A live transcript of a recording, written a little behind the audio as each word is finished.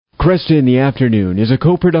Kresta in the Afternoon is a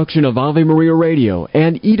co-production of Ave Maria Radio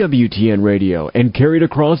and EWTN Radio and carried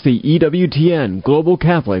across the EWTN Global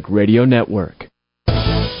Catholic Radio Network.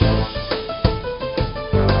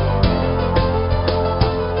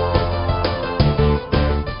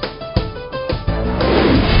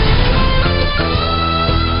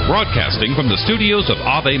 Broadcasting from the studios of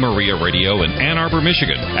Ave Maria Radio in Ann Arbor,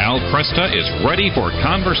 Michigan, Al Kresta is ready for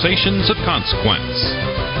conversations of consequence.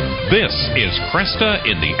 This is Kresta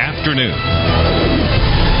in the Afternoon.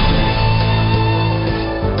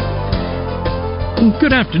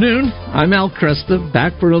 Good afternoon. I'm Al Kresta,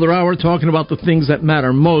 back for another hour talking about the things that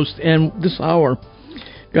matter most. And this hour,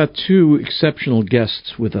 got two exceptional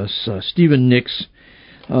guests with us. Stephen Nix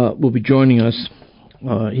will be joining us.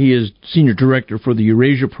 He is Senior Director for the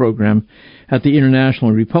Eurasia Program at the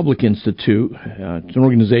International Republic Institute. It's an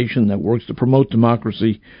organization that works to promote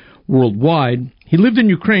democracy worldwide. He lived in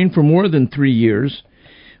Ukraine for more than 3 years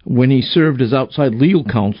when he served as outside legal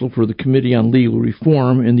counsel for the Committee on Legal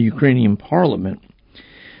Reform in the Ukrainian Parliament.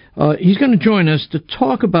 He's going to join us to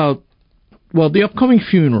talk about, the upcoming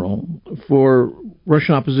funeral for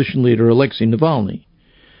Russian opposition leader Alexi Navalny.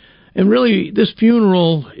 And really, this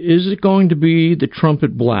funeral, is it going to be the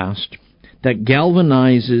trumpet blast that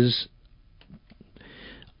galvanizes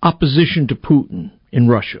opposition to Putin in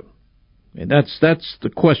Russia? And that's the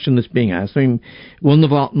question that's being asked. I mean, will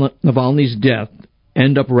Navalny's death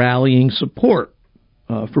end up rallying support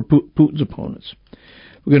for Putin's opponents?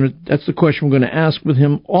 That's the question we're going to ask with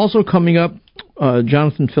him. Also coming up,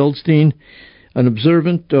 Jonathan Feldstein, an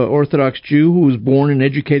observant Orthodox Jew who was born and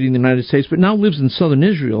educated in the United States but now lives in southern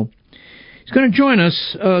Israel. He's going to join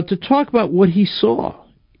us to talk about what he saw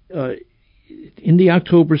in the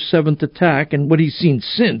October 7th attack and what he's seen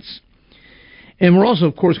since. And we're also,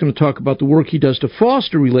 of course, going to talk about the work he does to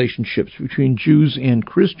foster relationships between Jews and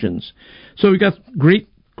Christians. So we've got great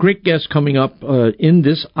guests coming up in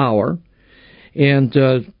this hour. And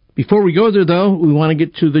before we go there, though, we want to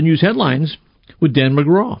get to the news headlines with Dan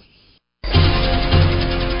McGraw.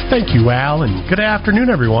 Thank you, Al, and good afternoon,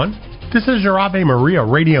 everyone. This is your Ave Maria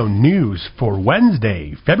Radio News for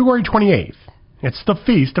Wednesday, February 28th. It's the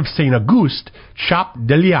feast of St. Auguste Chap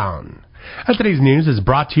de Lyon. And today's news is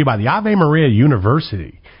brought to you by the Ave Maria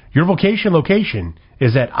University. Your vocation location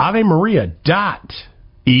is at avemaria.edu.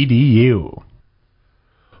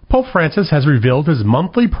 Pope Francis has revealed his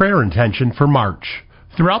monthly prayer intention for March.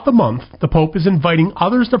 Throughout the month, the Pope is inviting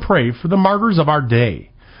others to pray for the martyrs of our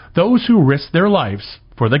day, those who risk their lives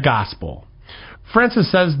for the gospel.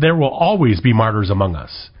 Francis says there will always be martyrs among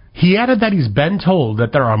us. He added that he's been told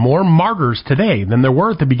that there are more martyrs today than there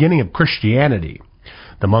were at the beginning of Christianity.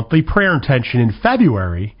 The monthly prayer intention in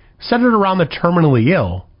February centered around the terminally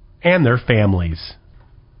ill and their families.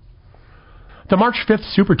 The March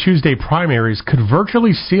 5th Super Tuesday primaries could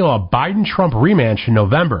virtually seal a Biden-Trump rematch in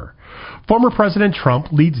November. Former President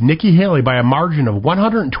Trump leads Nikki Haley by a margin of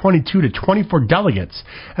 122 to 24 delegates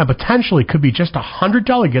and potentially could be just 100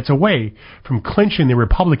 delegates away from clinching the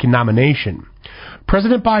Republican nomination.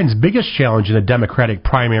 President Biden's biggest challenge in the Democratic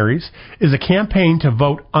primaries is a campaign to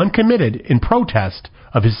vote uncommitted in protest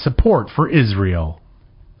of his support for Israel.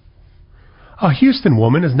 A Houston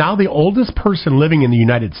woman is now the oldest person living in the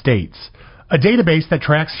United States. A database that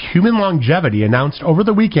tracks human longevity announced over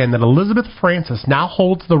the weekend that Elizabeth Francis now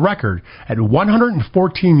holds the record at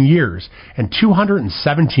 114 years and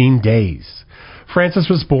 217 days. Francis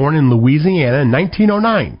was born in Louisiana in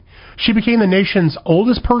 1909. She became the nation's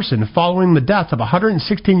oldest person following the death of a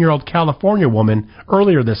 116-year-old California woman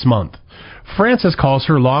earlier this month. Francis calls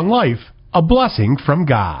her long life a blessing from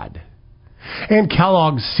God. And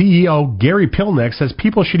Kellogg's CEO Gary Pilnick says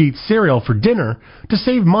people should eat cereal for dinner to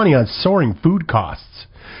save money on soaring food costs.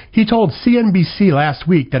 He told CNBC last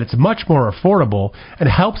week that it's much more affordable and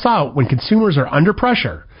helps out when consumers are under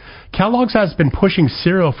pressure. Kellogg's has been pushing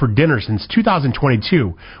cereal for dinner since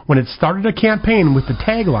 2022 when it started a campaign with the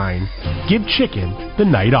tagline, "Give chicken the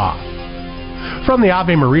night off." From the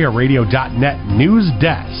AveMariaRadio.net news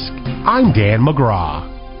desk, I'm Dan McGraw.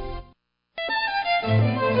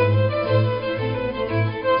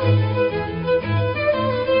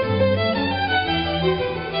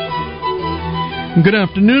 Good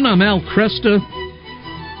afternoon, I'm Al Kresta.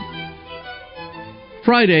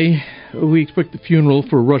 Friday, we expect the funeral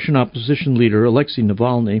for Russian opposition leader Alexi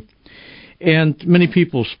Navalny, and many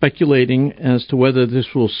people speculating as to whether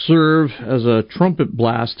this will serve as a trumpet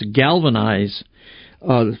blast to galvanize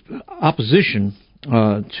opposition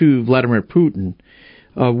to Vladimir Putin.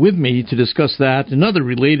 With me to discuss that and other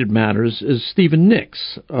related matters is Stephen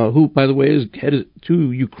Nix, who, by the way, is headed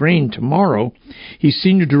to Ukraine tomorrow. He's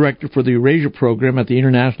Senior Director for the Eurasia Program at the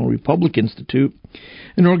International Republic Institute,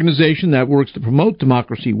 an organization that works to promote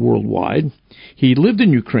democracy worldwide. He lived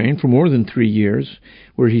in Ukraine for more than 3 years,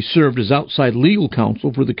 where he served as outside legal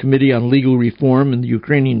counsel for the Committee on Legal Reform in the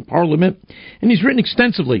Ukrainian Parliament, and he's written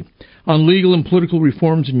extensively on legal and political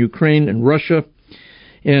reforms in Ukraine and Russia.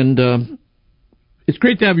 And it's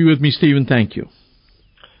great to have you with me, Stephen. Thank you.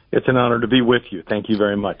 It's an honor to be with you. Thank you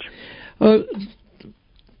very much.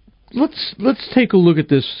 Let's take a look at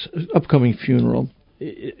this upcoming funeral.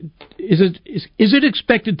 Is it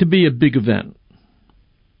expected to be a big event?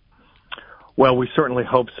 Well, we certainly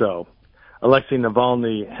hope so. Alexi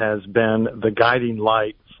Navalny has been the guiding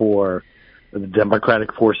light for the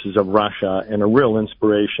democratic forces of Russia and a real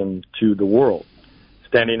inspiration to the world,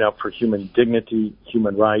 standing up for human dignity,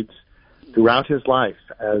 human rights, throughout his life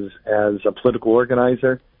as a political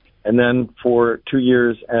organizer, and then for 2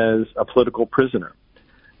 years as a political prisoner.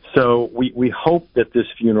 So we hope that this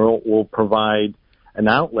funeral will provide an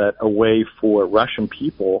outlet, a way for Russian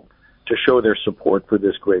people to show their support for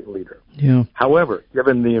this great leader. Yeah. However,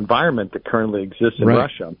 given the environment that currently exists in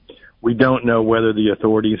Russia, we don't know whether the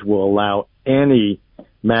authorities will allow any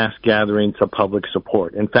mass gatherings of public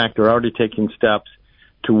support. In fact, they're already taking steps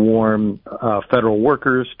to warn federal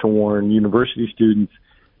workers, to warn university students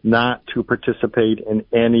not to participate in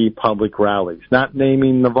any public rallies, not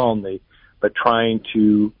naming Navalny, but trying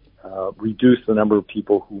to reduce the number of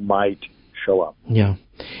people who might show up. Yeah.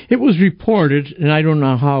 It was reported, and I don't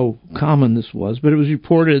know how common this was, but it was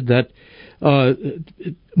reported that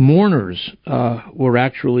mourners were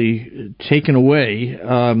actually taken away,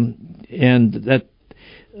 and that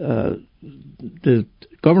the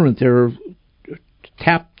government there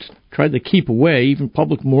tried to keep away even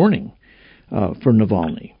public mourning for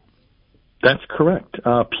Navalny. That's correct.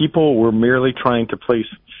 People were merely trying to place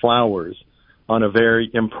flowers on a very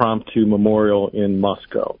impromptu memorial in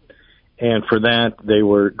Moscow. And for that, they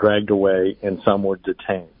were dragged away and some were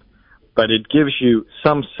detained. But it gives you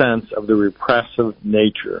some sense of the repressive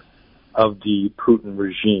nature of the Putin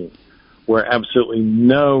regime, where absolutely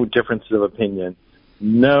no differences of opinion,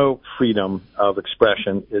 no freedom of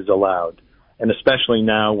expression is allowed. And especially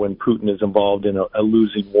now when Putin is involved in a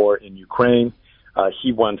losing war in Ukraine,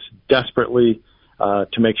 he wants desperately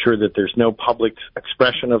to make sure that there's no public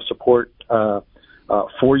expression of support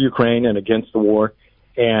for Ukraine and against the war,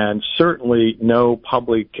 and certainly no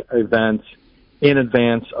public events in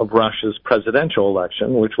advance of Russia's presidential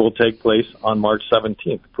election, which will take place on March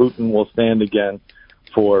 17th. Putin will stand again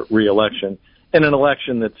for re-election in an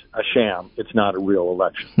election that's a sham. It's not a real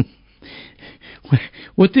election.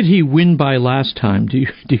 What did he win by last time? Do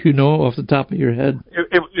you know off the top of your head?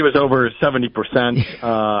 It was over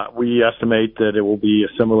 70%. We estimate that it will be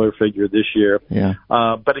a similar figure this year. Yeah.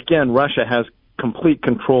 But again, Russia has complete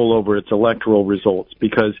control over its electoral results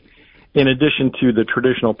because in addition to the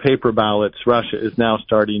traditional paper ballots, Russia is now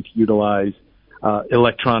starting to utilize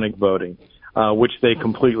electronic voting, which they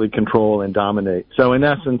completely control and dominate. So in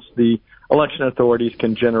essence, the election authorities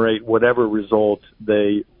can generate whatever result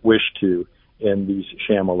they wish to in these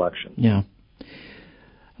sham elections. Yeah.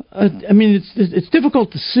 I mean, it's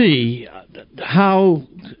difficult to see how.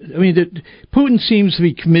 I mean, Putin seems to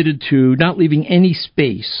be committed to not leaving any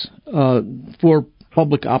space for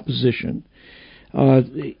public opposition.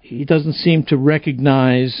 He doesn't seem to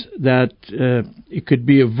recognize that it could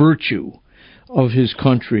be a virtue of his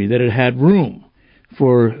country that it had room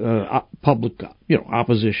for public,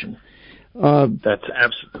 opposition. That's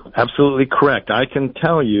absolutely correct. I can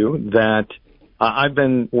tell you that I've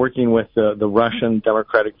been working with the Russian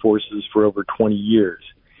Democratic Forces for over 20 years,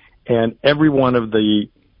 and every one of the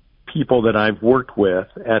people that I've worked with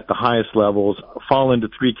at the highest levels fall into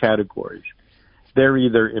three categories. They're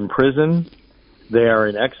either in prison, they are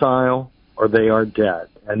in exile, or they are dead.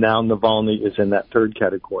 And now Navalny is in that third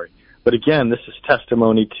category. But again, this is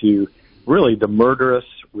testimony to really the murderous,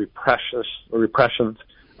 repressive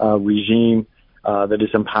regime that is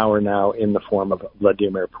in power now in the form of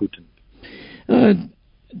Vladimir Putin.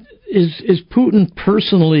 Is Putin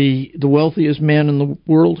personally the wealthiest man in the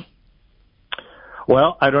world?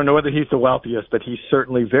 Well, I don't know whether he's the wealthiest, but he's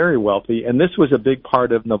certainly very wealthy. And this was a big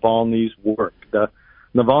part of Navalny's work. The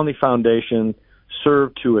Navalny Foundation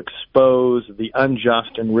served to expose the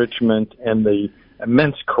unjust enrichment and the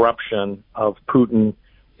immense corruption of Putin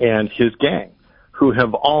and his gang, who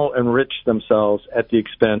have all enriched themselves at the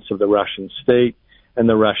expense of the Russian state and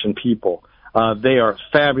the Russian people. They are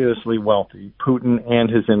fabulously wealthy, Putin and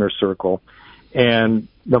his inner circle. And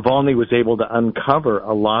Navalny was able to uncover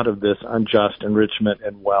a lot of this unjust enrichment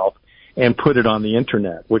and wealth and put it on the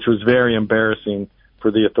internet, which was very embarrassing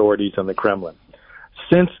for the authorities and the Kremlin.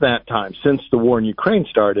 Since that time, since the war in Ukraine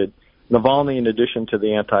started, Navalny, in addition to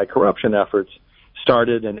the anti-corruption efforts,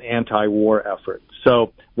 started an anti-war effort.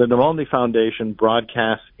 So the Navalny Foundation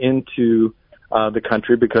broadcasts into the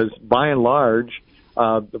country because, by and large,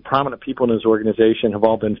 the prominent people in his organization have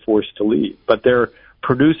all been forced to leave. But they're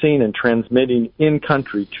producing and transmitting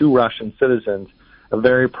in-country to Russian citizens a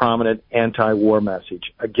very prominent anti-war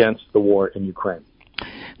message against the war in Ukraine.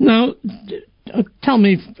 Now, tell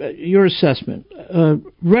me your assessment.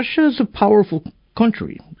 Russia is a powerful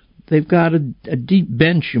country. They've got a deep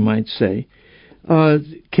bench, you might say.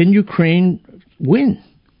 Can Ukraine win?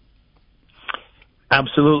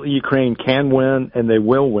 Absolutely, Ukraine can win, and they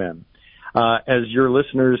will win. As your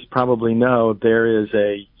listeners probably know, there is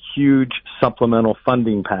a huge supplemental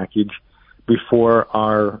funding package before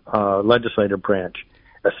our legislative branch,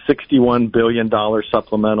 a $61 billion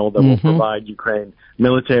supplemental that will provide Ukraine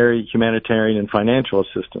military, humanitarian, and financial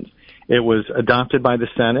assistance. It was adopted by the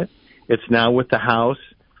Senate. It's now with the House.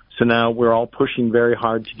 So now we're all pushing very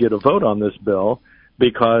hard to get a vote on this bill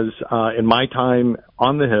because in my time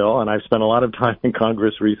on the Hill, and I've spent a lot of time in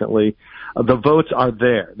Congress recently, the votes are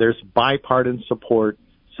there. There's bipartisan support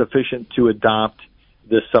sufficient to adopt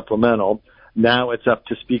this supplemental. Now it's up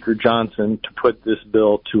to Speaker Johnson to put this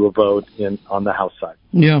bill to a vote on the House side.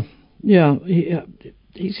 Yeah.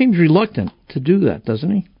 He seems reluctant to do that,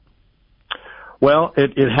 doesn't he? Well,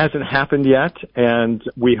 it hasn't happened yet, and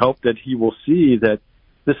we hope that he will see that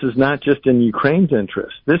this is not just in Ukraine's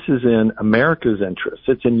interest. This is in America's interest.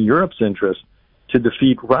 It's in Europe's interest to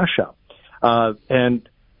defeat Russia.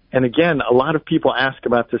 And again, a lot of people ask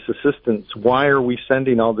about this assistance. Why are we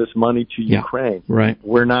sending all this money to Ukraine? Right.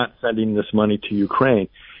 We're not sending this money to Ukraine.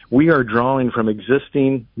 We are drawing from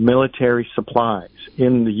existing military supplies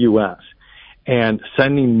in the U.S. and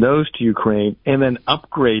sending those to Ukraine and then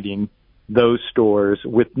upgrading those stores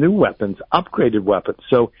with new weapons, upgraded weapons.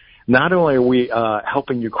 So not only are we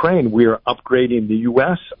helping Ukraine, we are upgrading the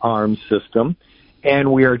U.S. arms system,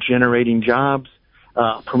 and we are generating jobs,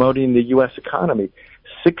 promoting the U.S. economy.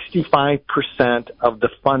 65% of the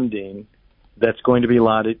funding that's going to be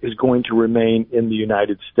allotted is going to remain in the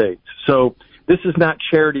United States. So this is not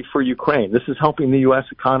charity for Ukraine. This is helping the U.S.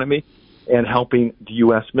 economy and helping the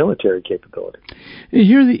U.S. military capability.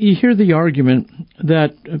 You hear the argument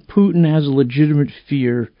that Putin has a legitimate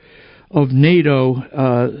fear of NATO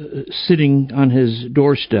sitting on his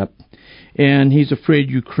doorstep, and he's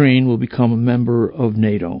afraid Ukraine will become a member of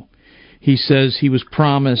NATO. He says he was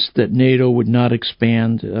promised that NATO would not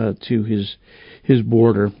expand to his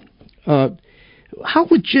border. How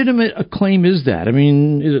legitimate a claim is that? I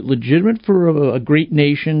mean, is it legitimate for a great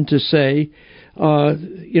nation to say,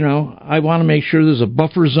 I want to make sure there's a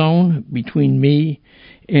buffer zone between me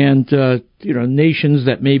and nations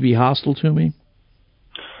that may be hostile to me?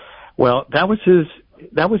 Well, that was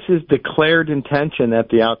his declared intention at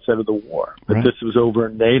the outset of the war, that This was over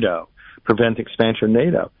NATO, prevent expansion of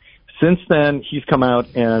NATO. Since then, he's come out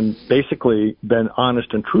and basically been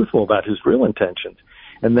honest and truthful about his real intentions,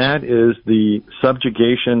 and that is the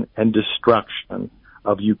subjugation and destruction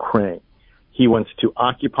of Ukraine. He wants to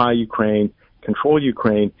occupy Ukraine, control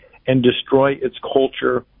Ukraine, and destroy its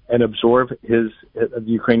culture and absorb the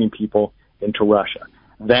Ukrainian people into Russia.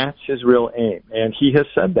 That's his real aim, and he has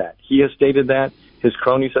said that. He has stated that. His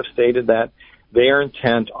cronies have stated that. They are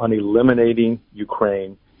intent on eliminating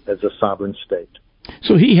Ukraine as a sovereign state.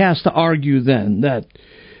 So he has to argue then that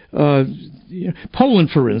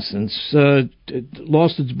Poland, for instance,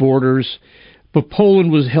 lost its borders, but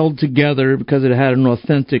Poland was held together because it had an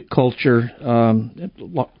authentic culture,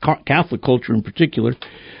 Catholic culture in particular,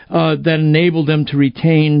 that enabled them to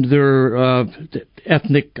retain their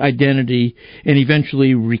ethnic identity and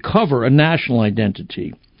eventually recover a national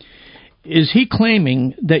identity. Is he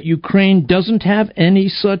claiming that Ukraine doesn't have any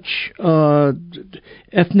such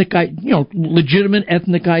legitimate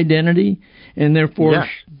ethnic identity, and therefore? Yes.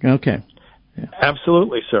 Okay. Yeah.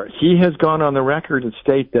 Absolutely, sir. He has gone on the record and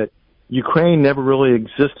state that Ukraine never really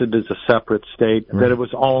existed as a separate state, that it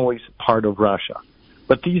was always part of Russia.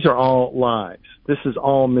 But these are all lies. This is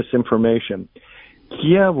all misinformation.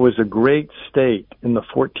 Kiev was a great state in the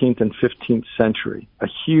 14th and 15th century, a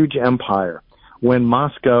huge empire, when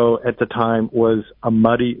Moscow at the time was a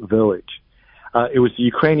muddy village. It was the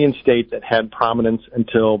Ukrainian state that had prominence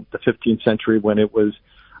until the 15th century, when it was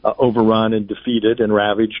overrun and defeated and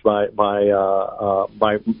ravaged by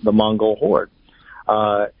the Mongol horde.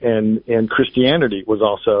 And Christianity was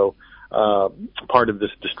also part of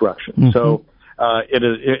this destruction. Mm-hmm. So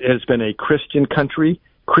it has been a Christian country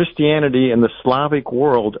Christianity in the Slavic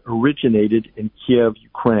world originated in Kiev,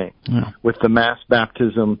 Ukraine, with the mass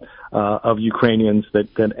baptism of Ukrainians that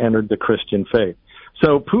entered the Christian faith.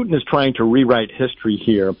 So Putin is trying to rewrite history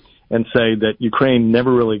here and say that Ukraine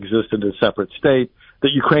never really existed as a separate state,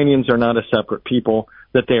 that Ukrainians are not a separate people,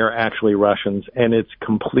 that they are actually Russians, and it's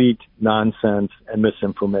complete nonsense and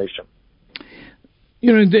misinformation.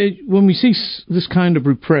 You know, when we see this kind of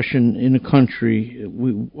repression in a country,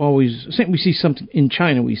 we see something in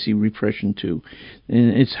China. We see repression too,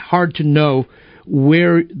 and it's hard to know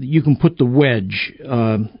where you can put the wedge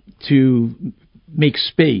to make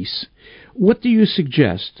space. What do you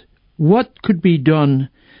suggest? What could be done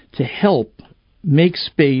to help make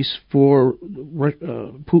space for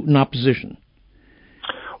Putin opposition?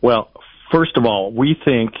 Well, first of all, we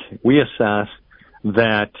assess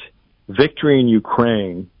that victory in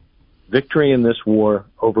Ukraine, victory in this war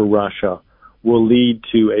over Russia, will lead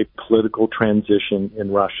to a political transition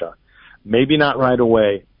in Russia. Maybe not right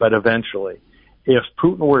away, but eventually. If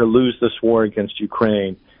Putin were to lose this war against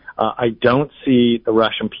Ukraine, I don't see the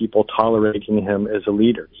Russian people tolerating him as a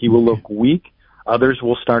leader. He will look weak. Others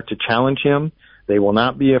will start to challenge him. They will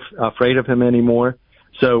not be afraid of him anymore.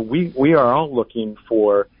 So we are all looking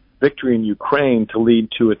for victory in Ukraine to lead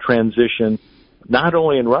to a transition not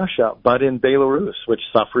only in Russia, but in Belarus, which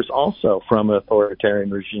suffers also from an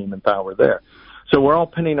authoritarian regime in power there. So we're all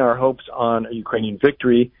pinning our hopes on a Ukrainian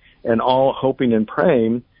victory and all hoping and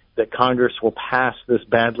praying that Congress will pass this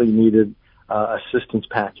badly needed assistance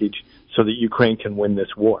package so that Ukraine can win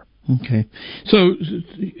this war. Okay. So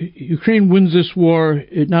Ukraine wins this war.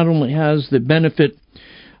 It not only has the benefit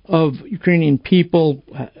of Ukrainian people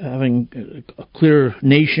having a clear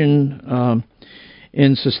nation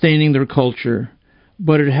in sustaining their culture,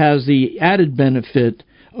 but it has the added benefit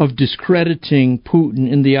of discrediting Putin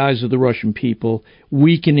in the eyes of the Russian people,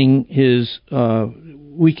 weakening his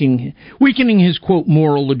quote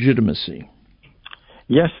moral legitimacy.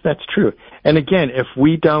 Yes, that's true. And again, if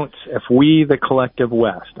we, the collective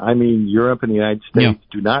West, I mean Europe and the United States,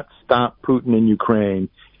 do not stop Putin in Ukraine,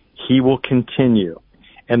 he will continue.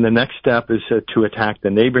 And the next step is to attack the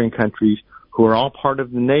neighboring countries who are all part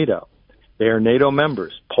of NATO. They are NATO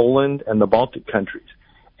members, Poland and the Baltic countries.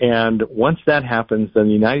 And once that happens, then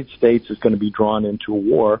the United States is going to be drawn into a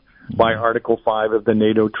war by Article 5 of the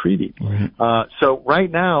NATO treaty. So right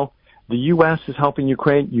now, the U.S. is helping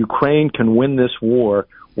Ukraine. Ukraine can win this war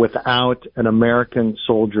without an American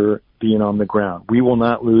soldier being on the ground. We will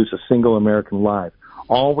not lose a single American life.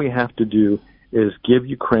 All we have to do is give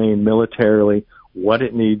Ukraine militarily what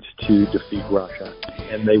it needs to defeat Russia,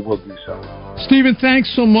 and they will do so. Stephen,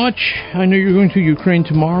 thanks so much. I know you're going to Ukraine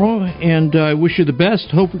tomorrow, and I wish you the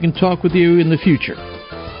best. Hope we can talk with you in the future.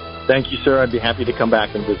 Thank you, sir. I'd be happy to come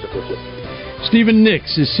back and visit with you. Stephen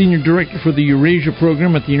Nix is Senior Director for the Eurasia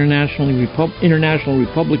Program at the International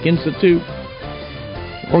Republic Institute,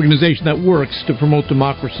 an organization that works to promote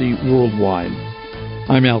democracy worldwide.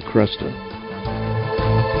 I'm Al Kresta.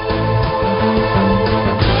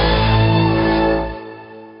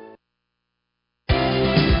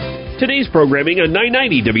 Today's programming on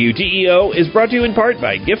 990 WGEO is brought to you in part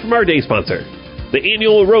by a gift from our day sponsor. The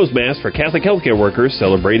annual Rose Mass for Catholic healthcare workers,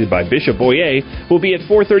 celebrated by Bishop Boyer, will be at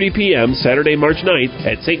 4:30 p.m. Saturday, March 9th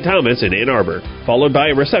at St. Thomas in Ann Arbor, followed by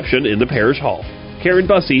a reception in the parish hall. Karen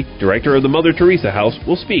Bussey, director of the Mother Teresa House,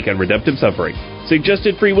 will speak on redemptive suffering.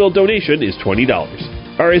 Suggested free will donation is $20.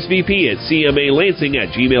 RSVP at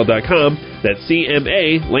cmalansing@gmail.com. That's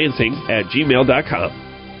cmalansing@gmail.com.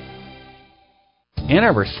 Ann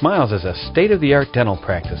Arbor Smiles is a state-of-the-art dental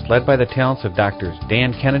practice led by the talents of Doctors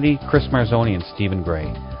Dan Kennedy, Chris Marzoni, and Stephen Gray.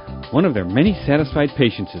 One of their many satisfied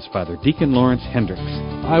patients is Father Deacon Lawrence Hendricks.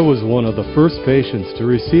 I was one of the first patients to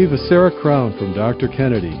receive a CEREC crown from Dr.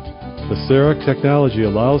 Kennedy. The CEREC technology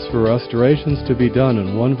allows for restorations to be done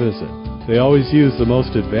in one visit. They always use the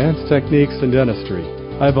most advanced techniques in dentistry.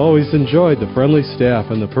 I've always enjoyed the friendly staff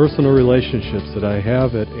and the personal relationships that I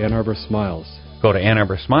have at Ann Arbor Smiles. Go to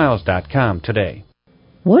AnnArborSmiles.com today.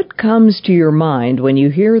 What comes to your mind when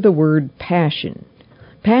you hear the word passion?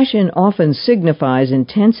 Passion often signifies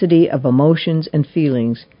intensity of emotions and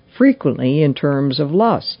feelings, frequently in terms of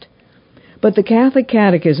lust. But the Catholic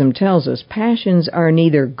Catechism tells us passions are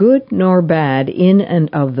neither good nor bad in and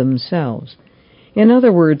of themselves. In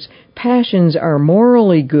other words, passions are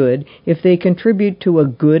morally good if they contribute to a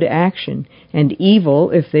good action, and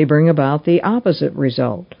evil if they bring about the opposite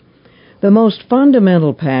result. The most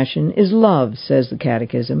fundamental passion is love, says the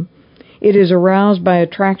Catechism. It is aroused by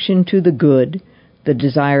attraction to the good, the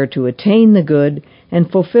desire to attain the good,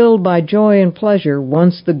 and fulfilled by joy and pleasure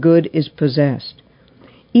once the good is possessed.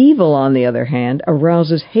 Evil, on the other hand,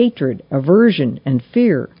 arouses hatred, aversion, and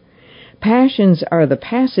fear. Passions are the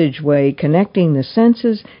passageway connecting the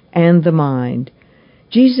senses and the mind.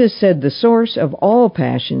 Jesus said the source of all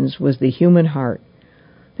passions was the human heart.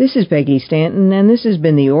 This is Peggy Stanton, and this has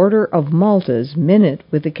been the Order of Malta's Minute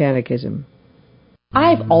with the Catechism.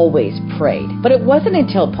 I've always prayed, but it wasn't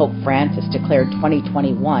until Pope Francis declared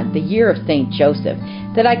 2021 the year of St. Joseph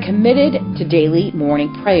that I committed to daily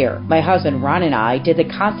morning prayer. My husband Ron and I did the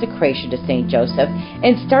consecration to St. Joseph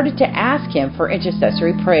and started to ask him for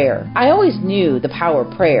intercessory prayer. I always knew the power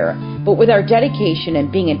of prayer, but with our dedication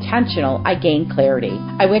and being intentional, I gained clarity.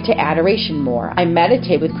 I went to adoration more. I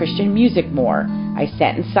meditated with Christian music more. I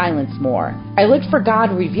sat in silence more. I looked for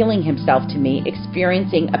God revealing himself to me,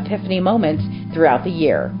 experiencing epiphany moments throughout the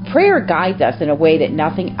year. Prayer guides us in a way that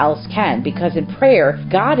nothing else can, because in prayer,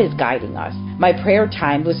 God is guiding us. My prayer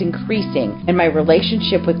time was increasing, and my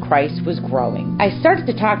relationship with Christ was growing. I started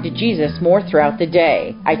to talk to Jesus more throughout the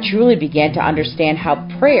day. I truly began to understand how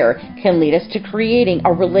prayer can lead us to creating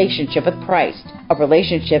a relationship with Christ, a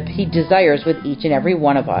relationship he desires with each and every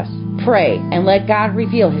one of us. Pray and let God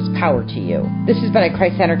reveal his power to you. This has been a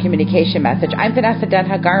Christ-Centered Communication Message. I'm Vanessa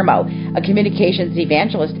Denha-Garmo, a communications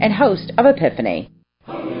evangelist and host of Epiphany.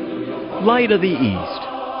 Light of the East,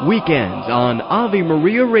 weekends on Ave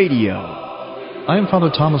Maria Radio. I'm Father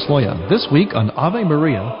Thomas Loya. This week on Ave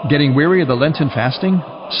Maria, getting weary of the Lenten fasting?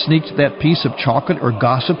 Sneaked that piece of chocolate or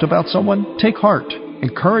gossiped about someone? Take heart.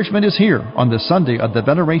 Encouragement is here on the Sunday of the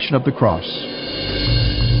Veneration of the Cross.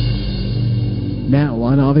 Now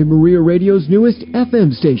on Ave Maria Radio's newest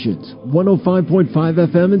FM stations, 105.5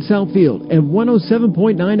 FM in Southfield and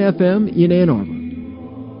 107.9 FM in Ann Arbor.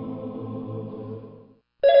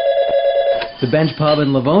 The Bench Pub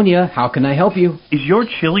in Livonia, how can I help you? Is your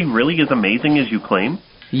chili really as amazing as you claim?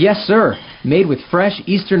 Yes, sir. Made with fresh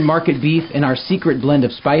Eastern Market beef and our secret blend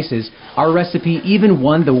of spices, our recipe even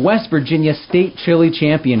won the West Virginia State Chili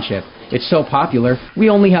Championship. It's so popular,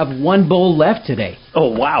 we only have one bowl left today.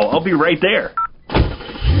 Oh, wow. I'll be right there.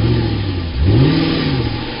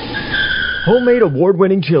 Homemade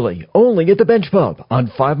award-winning chili, only at the Bench Pub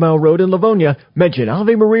on 5 Mile Road in Livonia. Mention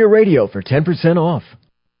Ave Maria Radio for 10% off.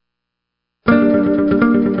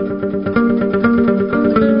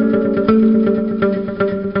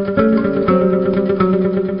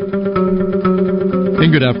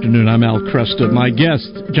 And good afternoon, I'm Al Kresta. My guest,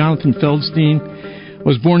 Jonathan Feldstein,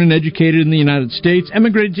 was born and educated in the United States,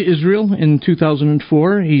 emigrated to Israel in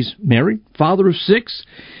 2004. He's married, father of 6,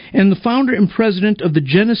 and the founder and president of the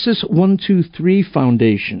Genesis 123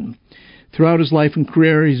 Foundation. Throughout his life and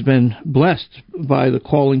career, he's been blessed by the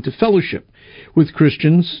calling to fellowship with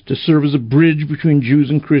Christians, to serve as a bridge between Jews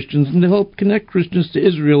and Christians, and to help connect Christians to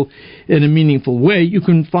Israel in a meaningful way. You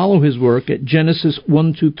can follow his work at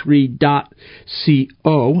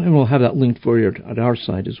genesis123.co, and we'll have that linked for you at our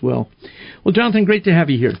site as well. Well, Jonathan, great to have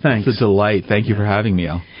you here. Thanks. It's a delight. Thank you for having me,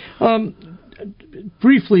 Al.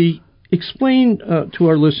 Briefly, explain to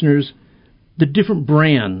our listeners the different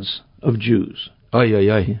brands of Jews.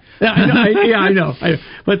 Yeah, I know.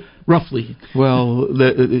 But roughly. Well,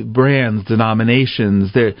 the brands,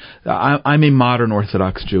 denominations. I'm a modern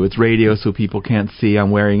Orthodox Jew. It's radio, so people can't see.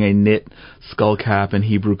 I'm wearing a knit skull cap, in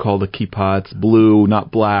Hebrew called a kippah. It's blue,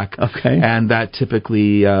 not black. Okay. And that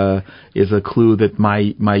typically is a clue that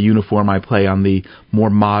my uniform I play on the more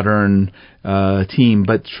modern team,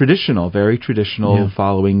 but traditional, very traditional,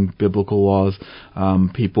 following biblical laws.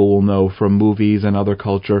 People will know from movies and other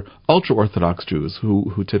culture, ultra-Orthodox Jews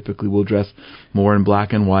who typically will dress more in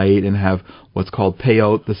black and white and have what's called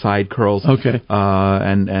peyot, the side curls,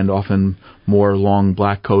 and often more long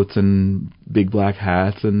black coats and big black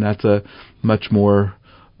hats, and that's a much more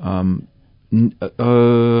I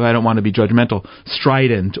don't want to be judgmental,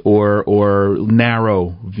 strident or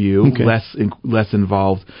narrow view, less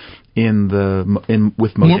involved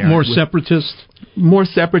with modernity. More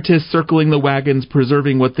separatist, circling the wagons,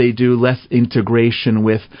 preserving what they do, less integration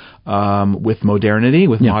with modernity,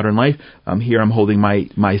 with modern life. Here I'm holding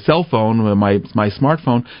my cell phone, my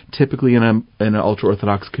smartphone. Typically in an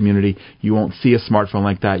ultra-Orthodox community, you won't see a smartphone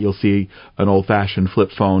like that. You'll see an old-fashioned flip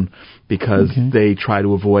phone, because they try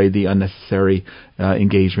to avoid the unnecessary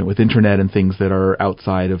engagement with internet and things that are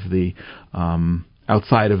outside of the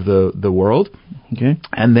world. Okay.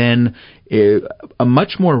 And then a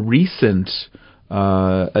much more recent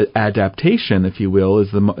adaptation, if you will,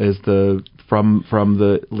 is the from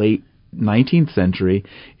the late 19th century,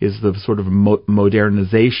 is the sort of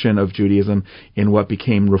modernization of Judaism in what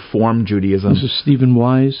became Reform Judaism. This is Stephen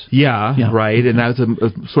Wise? Yeah, right. And that was a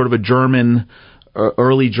sort of a German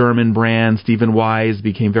early German brand, Stephen Wise,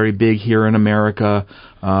 became very big here in America,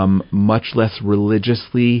 much less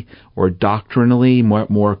religiously or doctrinally,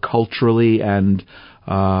 more culturally and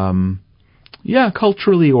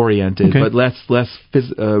culturally oriented, but less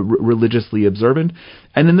religiously observant.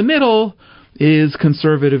 And in the middle is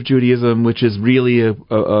conservative Judaism, which is really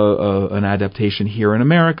an adaptation here in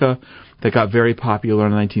America that got very popular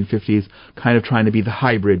in the 1950s, kind of trying to be the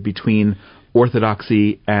hybrid between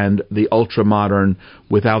Orthodoxy and the ultra-modern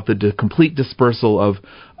without the complete dispersal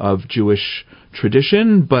of Jewish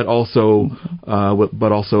tradition, but also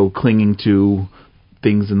clinging to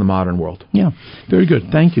things in the modern world. Yeah, very good.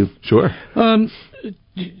 Thank you. Sure.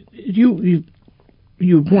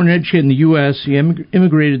 You were born and educated in the U.S. You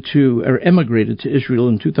emigrated to Israel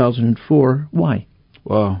in 2004. Why?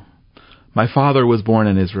 Well, my father was born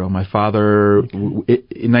in Israel. My father, in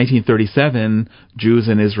 1937, Jews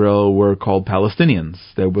in Israel were called Palestinians.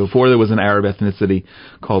 Before there was an Arab ethnicity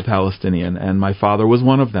called Palestinian, and my father was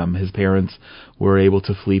one of them. His parents were able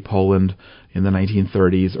to flee Poland in the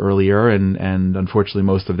 1930s earlier, and unfortunately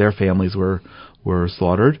most of their families were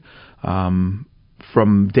slaughtered.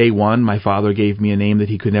 From day one, my father gave me a name that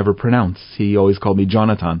he could never pronounce. He always called me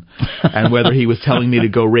Jonathan. And whether he was telling me to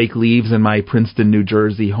go rake leaves in my Princeton, New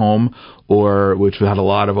Jersey home, which had a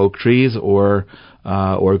lot of oak trees, or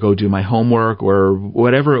go do my homework, or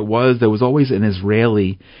whatever it was, there was always an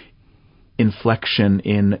Israeli inflection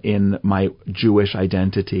in my Jewish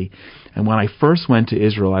identity. And when I first went to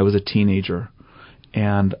Israel, I was a teenager,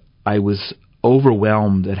 and I was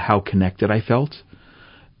overwhelmed at how connected I felt.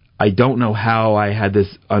 I don't know how I had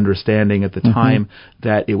this understanding at the time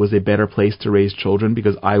that it was a better place to raise children,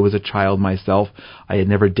 because I was a child myself. I had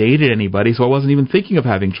never dated anybody, so I wasn't even thinking of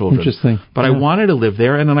having children. Interesting. But I wanted to live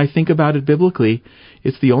there, and when I think about it biblically,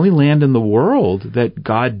 it's the only land in the world that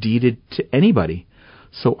God deeded to anybody.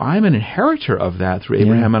 So I'm an inheritor of that through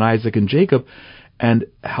Abraham and Isaac and Jacob, and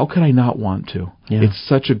how could I not want to? Yeah. It's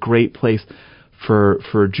such a great place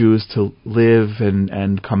for Jews to live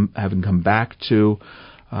and come back to.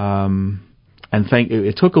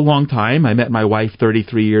 It took a long time. I met my wife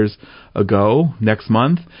 33 years ago, next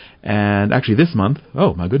month, and actually this month.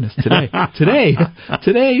 Oh my goodness, today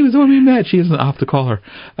was when we met. She doesn't have to call her.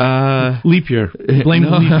 Leap year. Blame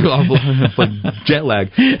leap year. Like jet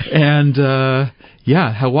lag. And,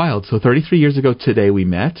 how wild. So 33 years ago today we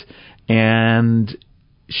met, and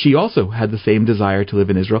she also had the same desire to live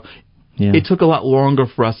in Israel. Yeah. It took a lot longer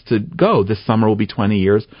for us to go. This summer will be 20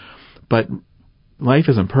 years, but life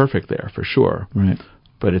isn't perfect there, for sure. Right.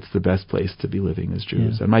 But it's the best place to be living as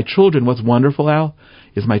Jews. Yeah. And my children, what's wonderful, Al,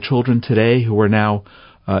 is my children today, who are now,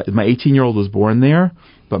 my 18-year-old was born there,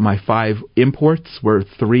 but my 5 imports were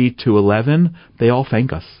 3 to 11. They all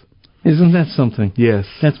thank us. Isn't that something? Yes.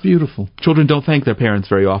 That's beautiful. Children don't thank their parents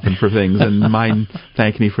very often for things, and mine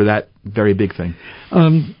thank me for that very big thing.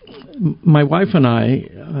 My wife and I,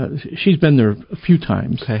 she's been there a few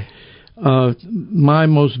times. Okay. My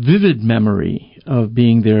most vivid memory of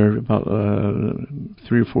being there about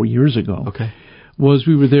 3 or 4 years ago was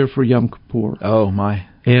we were there for Yom Kippur. Oh, my.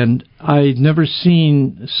 And I'd never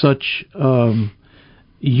seen such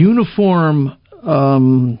uniform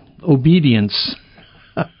obedience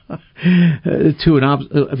to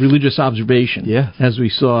a religious observation as we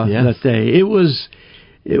saw that day. It was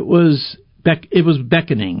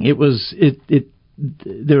beckoning.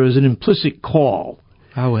 There was an implicit call.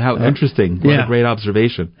 How interesting. What a great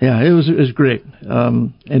observation. Yeah, it was great.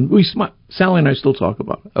 And Sally and I still talk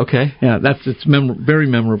about it. Okay. Yeah, it's very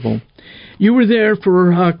memorable. You were there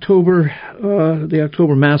for the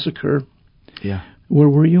October massacre. Yeah. Where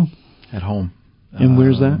were you? At home. And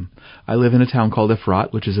where's that? I live in a town called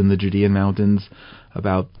Efrat, which is in the Judean mountains,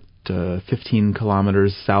 about 15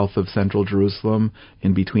 kilometers south of central Jerusalem.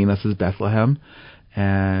 In between us is Bethlehem.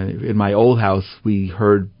 And in my old house, we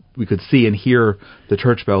could see and hear the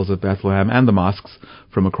church bells of Bethlehem and the mosques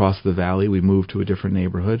from across the valley. We moved to a different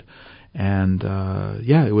neighborhood, and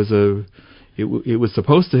it was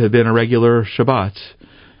supposed to have been a regular Shabbat.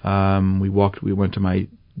 We went to my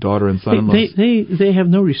daughter and son-in-law's. They have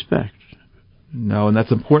no respect. No, and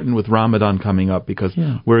that's important with Ramadan coming up, because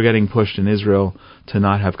we're getting pushed in Israel to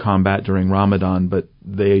not have combat during Ramadan, but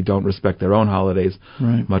they don't respect their own holidays,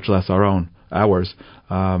 much less ours.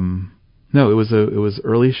 No, it was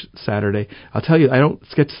early Saturday. I'll tell you, I don't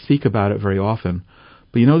get to speak about it very often,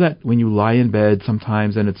 but you know that when you lie in bed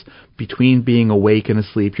sometimes and it's between being awake and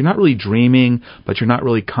asleep, you're not really dreaming, but you're not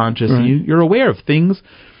really conscious. Right. You're aware of things.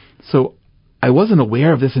 So I wasn't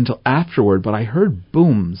aware of this until afterward, but I heard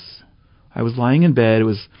booms. I was lying in bed. It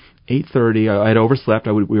was 8:30. I had overslept.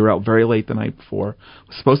 We were out very late the night before. I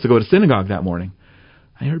was supposed to go to synagogue that morning.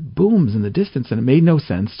 I heard booms in the distance, and it made no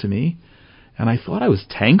sense to me. And I thought I was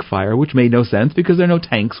tank fire, which made no sense because there are no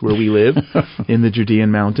tanks where we live in the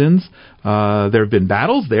Judean mountains. There have been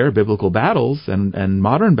battles there, biblical battles and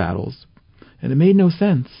modern battles, and it made no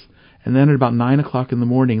sense. And then at about 9 o'clock in the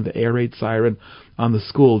morning, the air raid siren on the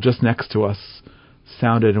school just next to us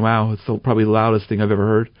sounded, wow, it's probably the loudest thing I've ever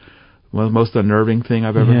heard. Well, the most unnerving thing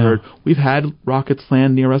I've ever heard. We've had rockets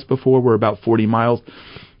land near us before. We're about 40 miles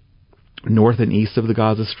north and east of the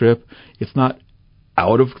Gaza Strip. It's not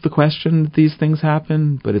out of the question that these things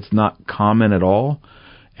happen, but it's not common at all.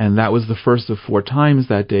 And that was the first of 4 times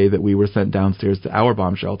that day that we were sent downstairs to our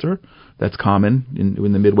bomb shelter. That's common.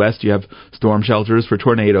 In the Midwest, you have storm shelters for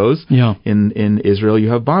tornadoes. Yeah. In Israel, you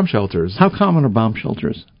have bomb shelters. How common are bomb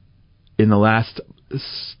shelters? In the last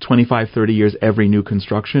 25, 30 years, every new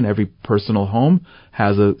construction, every personal home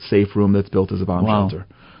has a safe room that's built as a bomb shelter.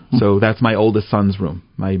 So that's my oldest son's room.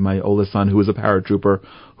 My oldest son, who was a paratrooper,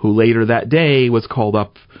 who later that day was called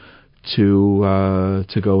up to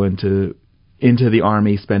go into the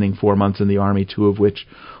Army, spending 4 months in the Army, 2 of which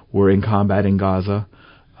were in combat in Gaza.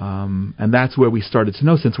 And that's where we started to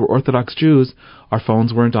know, since we're Orthodox Jews, our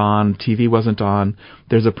phones weren't on, TV wasn't on.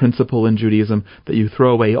 There's a principle in Judaism that you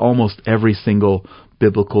throw away almost every single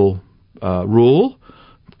biblical rule,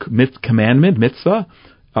 commandment, mitzvah,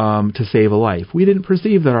 to save a life. We didn't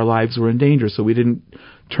perceive that our lives were in danger, so we didn't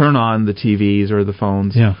turn on the TVs or the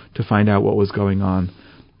phones to find out what was going on.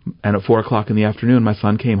 And at 4 o'clock in the afternoon, my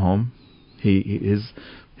son came home.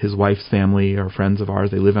 His wife's family are friends of ours.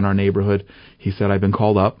 They live in our neighborhood. He said, I've been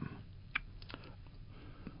called up.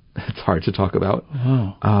 It's hard to talk about.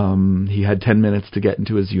 Wow. He had 10 minutes to get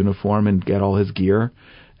into his uniform and get all his gear.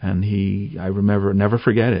 And I remember, never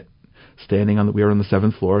forget it, we were on the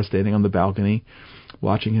 7th floor, standing on the balcony,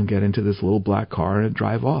 watching him get into this little black car and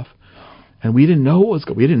drive off. And we didn't know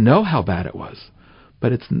we didn't know how bad it was.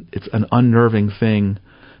 But it's an unnerving thing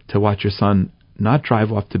to watch your son not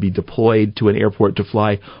drive off to be deployed to an airport to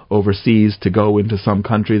fly overseas to go into some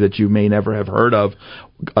country that you may never have heard of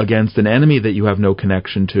against an enemy that you have no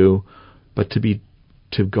connection to, but to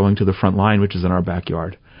going to the front line, which is in our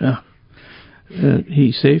backyard. Yeah.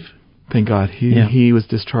 He's safe? Thank God. He was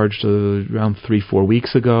discharged around 3-4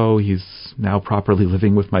 weeks ago. He's now properly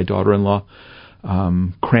living with my daughter-in-law,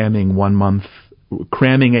 cramming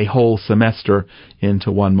a whole semester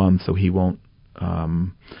into 1 month so he won't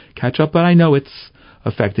catch up. But I know it's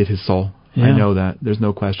affected his soul. Yeah. I know that. There's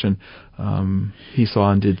no question. He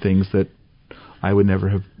saw and did things that I would never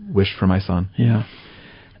have wished for my son. Yeah.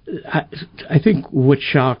 I think what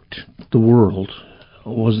shocked the world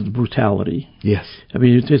was the brutality. Yes. I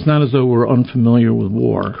mean, it's not as though we're unfamiliar with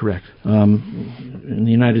war. Correct. In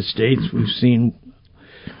the United States, we've seen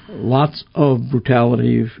lots of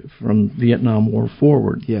brutality from Vietnam War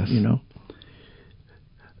forward. Yes. You know.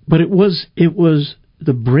 But it was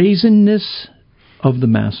the brazenness of the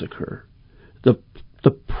massacre, the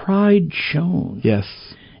pride shown. Yes.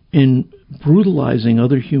 In brutalizing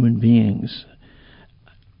other human beings.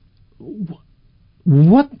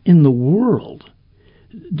 What in the world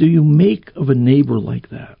do you make of a neighbor like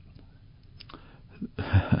that?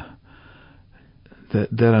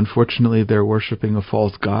 That unfortunately they're worshiping a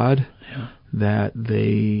false god. Yeah.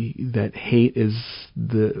 That hate is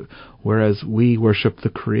whereas we worship the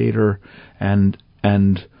Creator and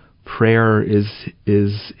prayer is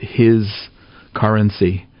His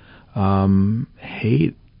currency.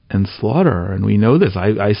 Hate and slaughter, and we know this.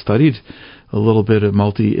 I studied a little bit of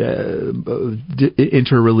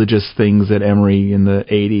interreligious things at Emory in the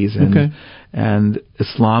 80s, and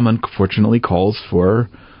Islam unfortunately calls for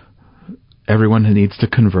everyone who needs to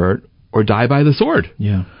convert or die by the sword.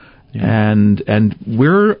 Yeah. And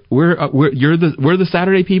we're the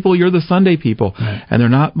Saturday people, you're the Sunday people, right. And they're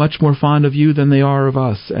not much more fond of you than they are of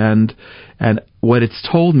us. And what it's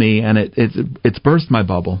told me, and it's burst my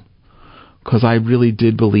bubble, because I really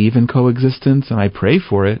did believe in coexistence and I pray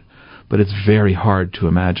for it, but it's very hard to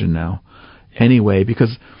imagine now. Anyway,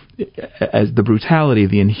 because as the brutality,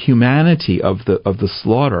 the inhumanity of the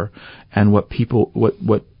slaughter, and what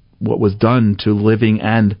was done to living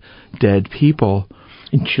and dead people.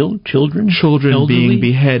 And children being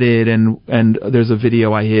beheaded, and there's a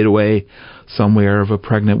video I hid away somewhere of a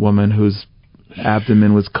pregnant woman whose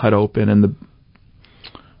abdomen was cut open, and the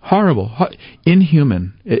horrible,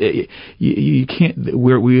 inhuman. You can't.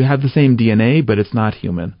 We have the same DNA, but it's not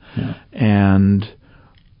human, and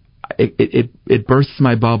it bursts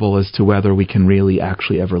my bubble as to whether we can really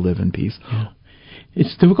actually ever live in peace. Yeah.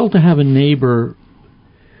 It's difficult to have a neighbor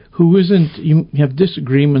who isn't, you have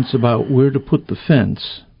disagreements about where to put the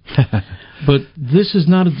fence, but this is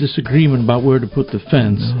not a disagreement about where to put the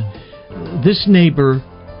fence. No. This neighbor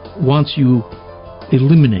wants you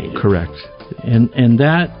eliminated. Correct. And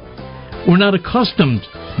that, we're not accustomed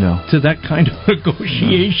to that kind of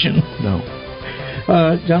negotiation. No.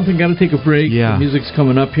 Jonathan, got to take a break. Yeah. The music's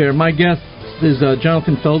coming up here. My guest is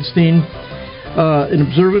Jonathan Feldstein, an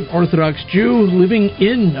observant Orthodox Jew living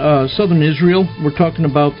in southern Israel. We're talking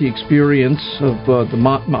about the experience of the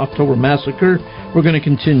October massacre. We're going to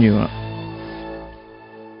continue.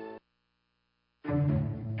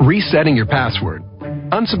 Resetting your password,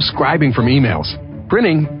 unsubscribing from emails,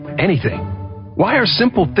 printing anything. Why are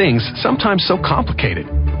simple things sometimes so complicated?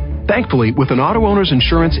 Thankfully, with an auto owner's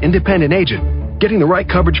insurance independent agent, getting the right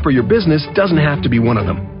coverage for your business doesn't have to be one of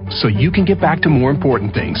them, so you can get back to more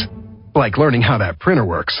important things, like learning how that printer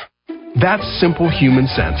works. That's simple human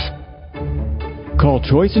sense. Call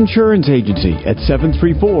Choice Insurance Agency at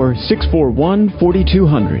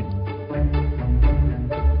 734-641-4200.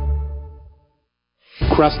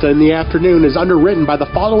 Kresta in the Afternoon is underwritten by the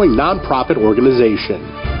following nonprofit organization: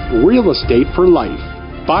 Real Estate for Life.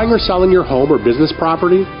 Buying or selling your home or business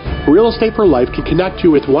property? Real Estate for Life can connect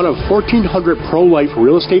you with one of 1,400 pro-life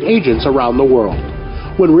real estate agents around the world.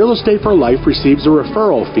 When Real Estate for Life receives a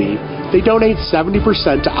referral fee, they donate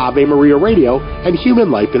 70% to Ave Maria Radio and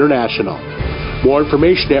Human Life International. More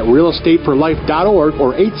information at realestateforlife.org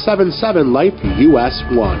or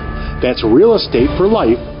 877-LIFE-US1. That's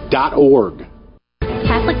realestateforlife.org.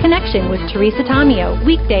 Catholic Connection with Teresa Tomeo,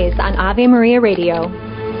 weekdays on Ave Maria Radio.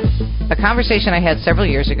 A conversation I had several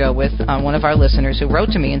years ago with one of our listeners who wrote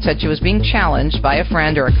to me and said she was being challenged by a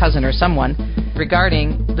friend or a cousin or someone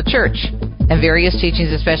regarding the church and various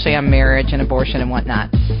teachings, especially on marriage and abortion and whatnot.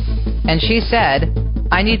 And she said,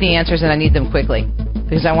 I need the answers and I need them quickly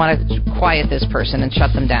because I want to quiet this person and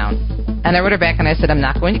shut them down. And I wrote her back and I said, I'm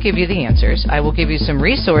not going to give you the answers. I will give you some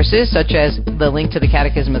resources, such as the link to the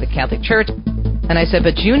Catechism of the Catholic Church. And I said,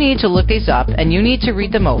 but you need to look these up and you need to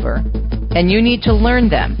read them over and you need to learn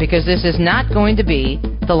them, because this is not going to be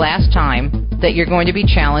the last time that you're going to be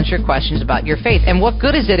challenged or questions about your faith. And what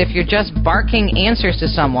good is it if you're just barking answers to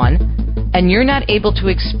someone and you're not able to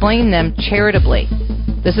explain them charitably?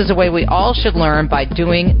 This is a way we all should learn, by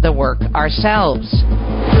doing the work ourselves.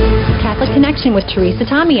 Catholic Connection with Teresa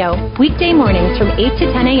Tomeo, weekday mornings from 8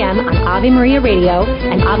 to 10 a.m. on Ave Maria Radio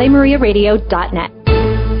and AveMariaRadio.net.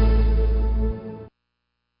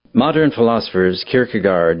 Modern philosophers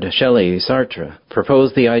Kierkegaard, Shelley, Sartre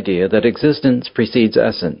proposed the idea that existence precedes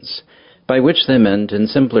essence, by which they meant in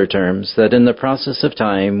simpler terms that in the process of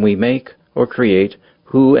time we make or create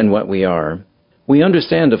who and what we are. We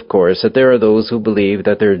understand, of course, that there are those who believe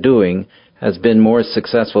that their doing has been more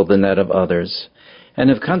successful than that of others, and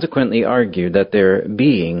have consequently argued that their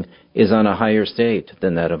being is on a higher state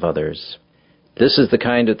than that of others. This is the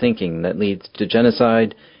kind of thinking that leads to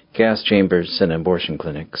genocide, gas chambers, and abortion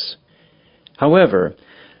clinics. However,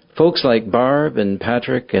 folks like Barb and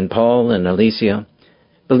Patrick and Paul and Alicia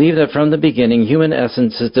believe that from the beginning human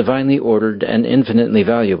essence is divinely ordered and infinitely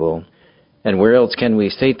valuable. And where else can we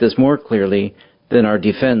state this more clearly than our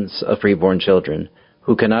defense of freeborn children,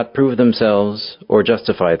 who cannot prove themselves or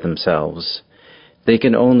justify themselves? They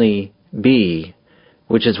can only be,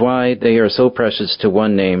 which is why they are so precious to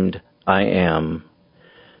one named I Am.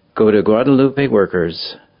 Go to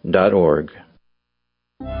GuadalupeWorkers.org.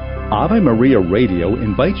 Ave Maria Radio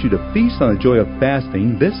invites you to feast on the joy of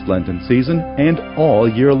fasting this Lenten season and all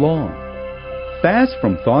year long. Fast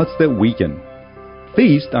from thoughts that weaken.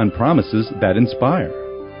 Feast on promises that inspire.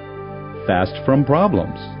 Fast from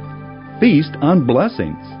problems. Feast on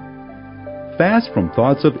blessings. Fast from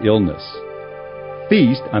thoughts of illness.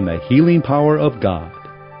 Feast on the healing power of God.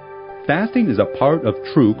 Fasting is a part of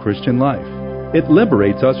true Christian life. It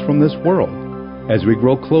liberates us from this world as we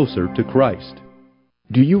grow closer to Christ.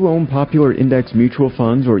 Do you own popular index mutual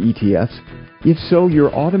funds or ETFs? If so,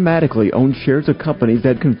 you're automatically owned shares of companies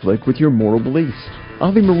that conflict with your moral beliefs.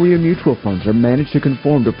 Ave Maria mutual funds are managed to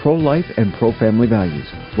conform to pro-life and pro-family values.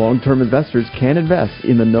 Long-term investors can invest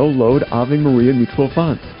in the no-load Ave Maria mutual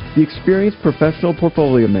funds. The experienced professional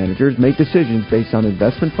portfolio managers make decisions based on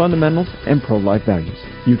investment fundamentals and pro-life values.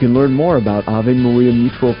 You can learn more about Ave Maria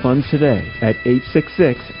mutual funds today at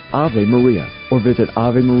 866-AVE-MARIA or visit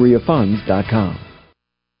AveMariaFunds.com.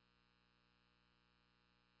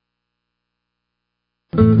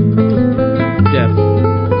 Death.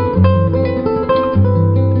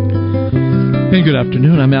 Hey, good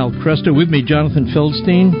afternoon. I'm Al Kresta. With me, Jonathan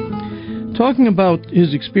Feldstein, talking about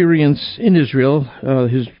his experience in Israel.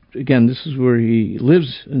 Again, this is where he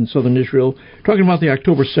lives in southern Israel. Talking about the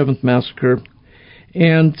October 7th massacre.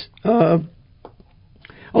 And let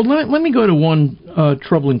me go to one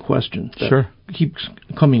troubling question that keeps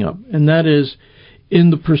coming up, and that is, in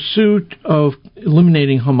the pursuit of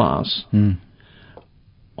eliminating Hamas,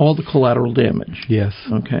 all the collateral damage. Yes.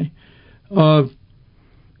 Okay. What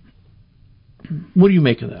do you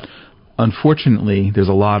make of that? Unfortunately, there's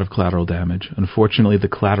a lot of collateral damage. Unfortunately, the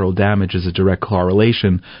collateral damage is a direct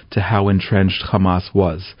correlation to how entrenched Hamas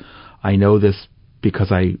was. I know this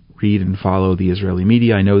because I read and follow the Israeli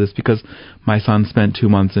media. I know this because my son spent 2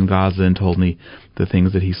 months in Gaza and told me the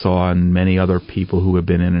things that he saw, and many other people who have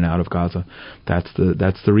been in and out of Gaza. That's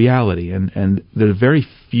the reality. And there are very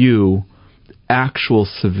few actual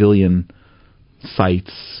civilian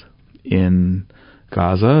sites in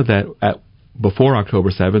Gaza that before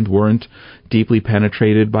October 7th weren't deeply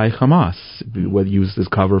penetrated by Hamas. Used as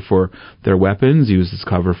cover for their weapons, used as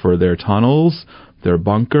cover for their tunnels, their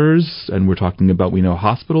bunkers, and we're talking about, we know,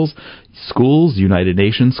 hospitals, schools, United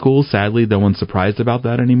Nations schools. Sadly, no one's surprised about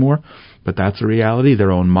that anymore, but that's a reality.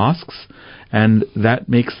 Their own mosques, and that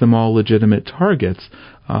makes them all legitimate targets.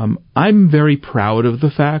 I'm very proud of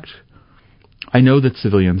the fact, I know that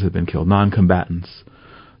civilians have been killed, non-combatants.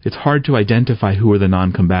 It's hard to identify who are the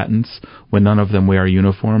non-combatants when none of them wear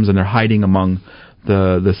uniforms and they're hiding among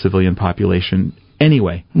the civilian population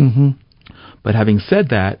anyway. Mm-hmm. But having said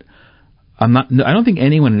that, I don't think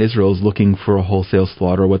anyone in Israel is looking for a wholesale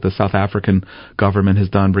slaughter. What the South African government has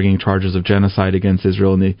done, bringing charges of genocide against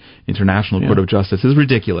Israel in the International Court of Justice, is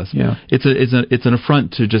ridiculous. Yeah. It's an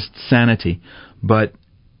affront to just sanity. But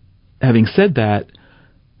having said that,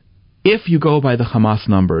 if you go by the Hamas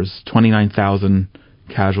numbers, 29,000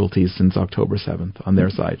 casualties since October 7th on their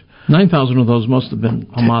side. 9,000 of those must have been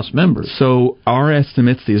Hamas members. So our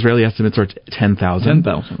estimates, the Israeli estimates, are 10,000.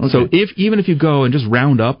 10,000, okay. So even if you go and just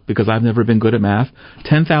round up, because I've never been good at math,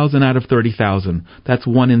 10,000 out of 30,000, that's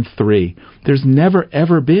 1 in 3. There's never,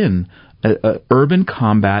 ever been a urban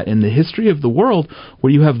combat in the history of the world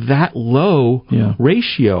where you have that low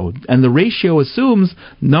ratio. And the ratio assumes,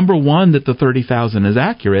 number one, that the 30,000 is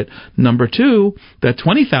accurate. Number two, that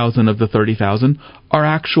 20,000 of the 30,000 are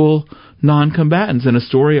actual non-combatants. In a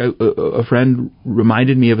story, a friend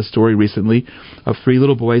reminded me of a story recently of 3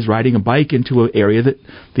 little boys riding a bike into an area that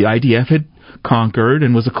the IDF had conquered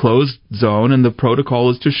and was a closed zone, and the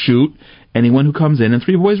protocol is to shoot anyone who comes in, and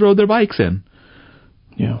 3 boys rode their bikes in.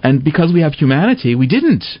 Yeah. And because we have humanity, we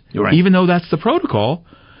didn't, right, even though that's the protocol.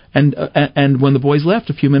 And when the boys left,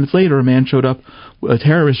 a few minutes later, a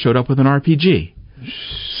terrorist showed up with an RPG.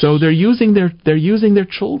 So they're using their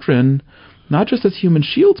children not just as human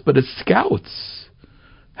shields, but as scouts.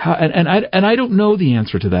 And I don't know the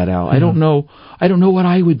answer to that, Al. I don't know what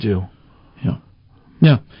I would do.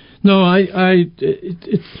 Yeah. No,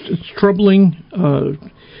 it's troubling.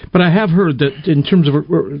 But I have heard that in terms of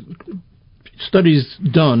studies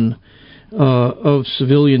done of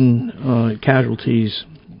civilian casualties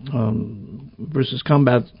versus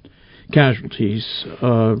combat casualties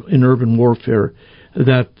in urban warfare,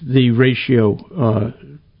 that the ratio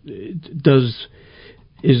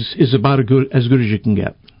is about as good as you can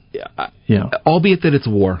get. Yeah. Albeit that it's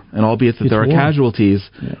war, and albeit that there are casualties,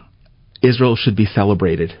 Israel should be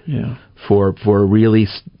celebrated for really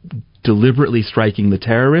deliberately striking the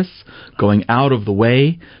terrorists, going out of the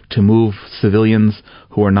way to move civilians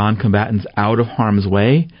who are non-combatants out of harm's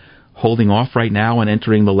way, holding off right now and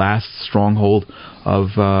entering the last stronghold of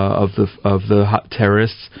the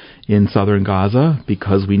terrorists in southern Gaza,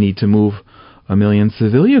 because we need to move 1 million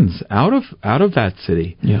civilians out of that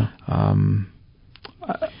city. Yeah.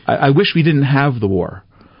 I wish we didn't have the war.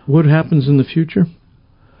 What happens in the future?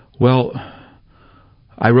 Well,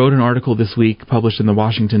 I wrote an article this week published in the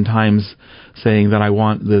Washington Times saying that I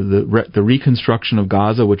want the reconstruction of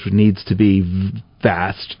Gaza, which needs to be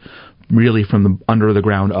vast, really from the under the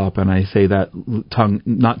ground up, and I say that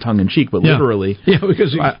not tongue in cheek, but literally. Yeah,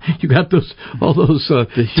 because you got all those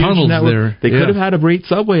tunnels there. They could have had a great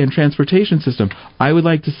subway and transportation system. I would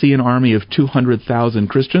like to see an army of 200,000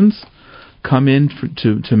 Christians come in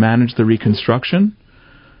to manage the reconstruction,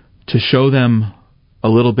 to show them a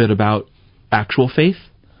little bit about actual faith,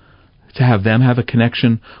 to have them have a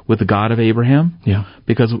connection with the God of Abraham. Yeah.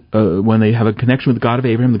 Because when they have a connection with the God of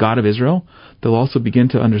Abraham, the God of Israel, they'll also begin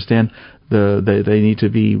to understand they need to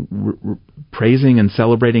be praising and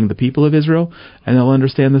celebrating the people of Israel, and they'll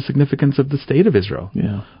understand the significance of the state of Israel.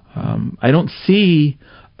 Yeah. I don't see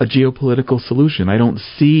a geopolitical solution. I don't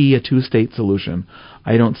see a two-state solution.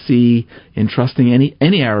 I don't see entrusting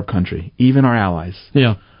any Arab country, even our allies,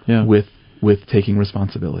 with taking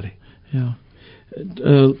responsibility. Yeah.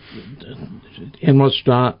 Amos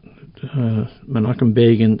Stott, Menachem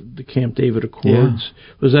Begin, the Camp David Accords.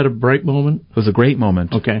 Was that a bright moment? It was a great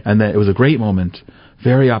moment. Okay. And it was a great moment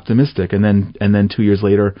very optimistic. And then 2 years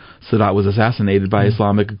later, Sadat was assassinated by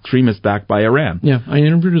Islamic extremists backed by Iran. Yeah, I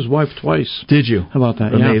interviewed his wife twice. Did you? How about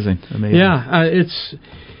that? Amazing. Yeah,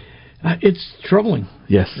 it's troubling.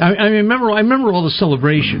 Yes. I remember all the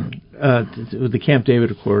celebration with the Camp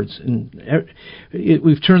David Accords, and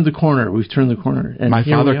we've turned the corner. And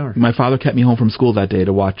my father kept me home from school that day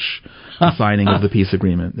to watch the signing of the peace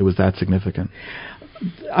agreement. It was that significant.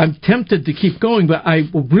 I'm tempted to keep going, but I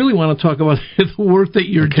really want to talk about the work that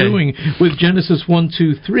you're doing with Genesis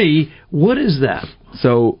 1-2-3. What is that?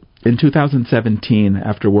 So in 2017,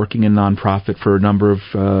 after working in nonprofit for a number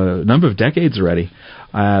of decades already,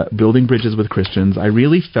 building bridges with Christians, I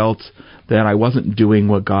really felt that I wasn't doing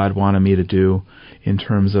what God wanted me to do in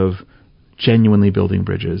terms of genuinely building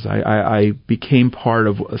bridges. I became part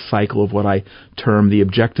of a cycle of what I term the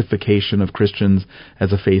objectification of Christians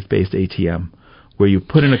as a faith-based ATM, where you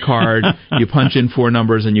put in a card, you punch in 4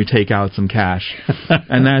 numbers, and you take out some cash,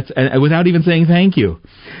 and without even saying thank you.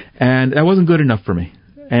 And that wasn't good enough for me.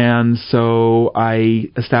 And so I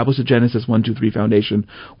established a Genesis 1-2-3 Foundation,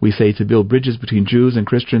 we say, to build bridges between Jews and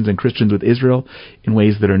Christians with Israel in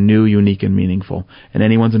ways that are new, unique, and meaningful. And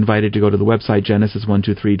anyone's invited to go to the website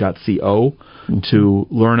genesis123.co to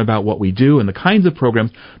learn about what we do and the kinds of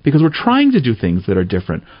programs, because we're trying to do things that are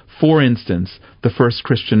different. For instance, the first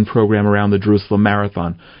Christian program around the Jerusalem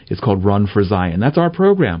Marathon is called Run for Zion. That's our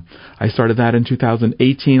program. I started that in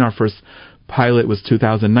 2018. Our first pilot was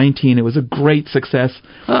 2019. It was a great success.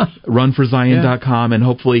 Runforzion.com, and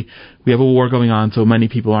hopefully we have a war going on, so many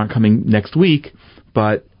people aren't coming next week.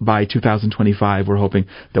 But by 2025, we're hoping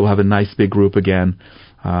that we'll have a nice big group again,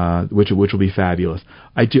 which will be fabulous.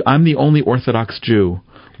 I'm the only Orthodox Jew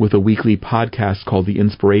with a weekly podcast called the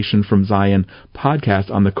Inspiration from Zion podcast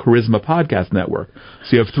on the Charisma Podcast Network.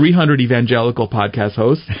 So you have 300 evangelical podcast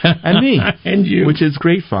hosts and me, and you, which is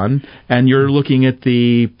great fun. And you're looking at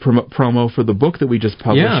the promo for the book that we just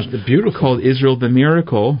published, beautiful, called Israel the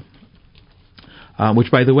Miracle. Which,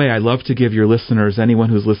 by the way, I love to give your listeners, anyone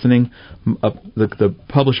who's listening, the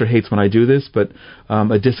publisher hates when I do this, but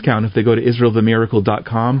a discount if they go to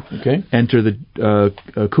israelthemiracle.com, enter the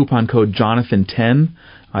coupon code Jonathan10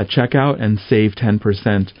 checkout, and save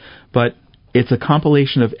 10%. But it's a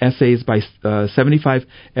compilation of essays by 75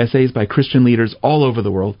 essays by Christian leaders all over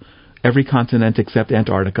the world, every continent except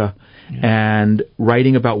Antarctica, and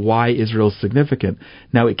writing about why Israel is significant.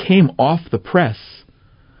 Now, it came off the press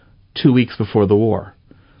 2 weeks before the war.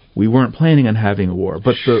 We weren't planning on having a war,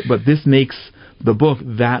 but this makes the book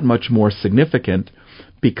that much more significant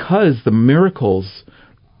because the miracles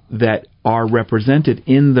that are represented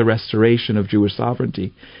in the restoration of Jewish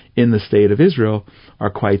sovereignty in the state of Israel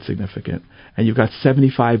are quite significant. And you've got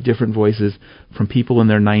 75 different voices from people in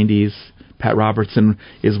their 90s. Pat Robertson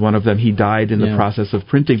is one of them. He died in the process of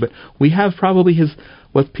printing, but we have probably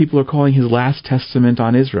what people are calling his last testament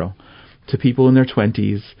on Israel, to people in their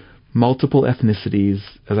 20s, multiple ethnicities,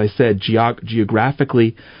 as I said,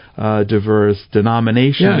 geographically diverse,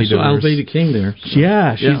 denominationally diverse. Yeah, so Alveda King there. So.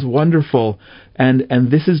 Yeah, she's wonderful. And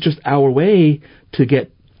this is just our way to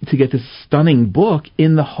get this stunning book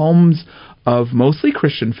in the homes of mostly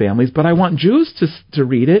Christian families, but I want Jews to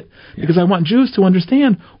read it because I want Jews to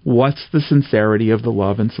understand what's the sincerity of the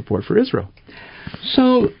love and support for Israel.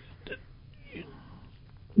 So,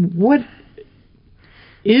 what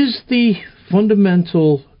is the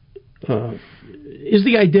fundamental... is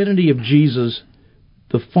the identity of Jesus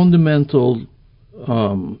the fundamental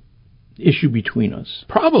issue between us?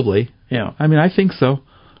 Probably. Yeah. I mean, I think so.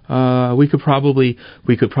 We could probably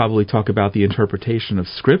talk about the interpretation of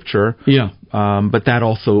Scripture. Yeah. But that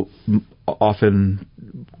also often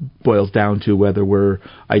boils down to whether we're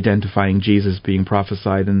identifying Jesus being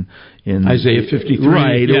prophesied in Isaiah 53,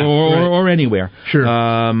 right, or anywhere. Sure.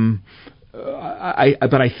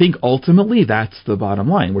 But I think ultimately that's the bottom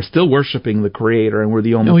line. We're still worshiping the Creator, and we're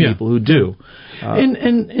the only people who do. And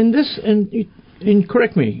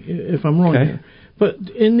correct me if I'm wrong here, but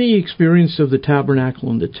in the experience of the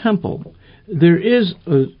tabernacle and the temple, there is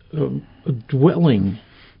a dwelling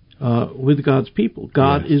with God's people.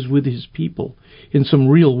 God is with His people in some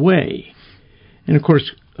real way, and of course,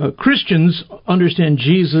 Christians understand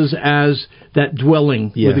Jesus as that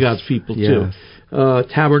dwelling with God's people too.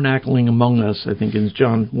 Tabernacling among us, I think in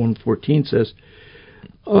John 1:14 says.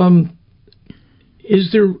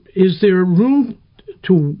 Is there room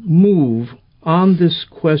to move on this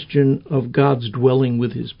question of God's dwelling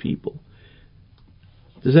with His people?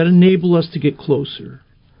 Does that enable us to get closer?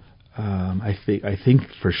 I think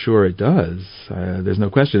for sure it does. There's no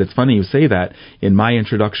question. It's funny you say that. In my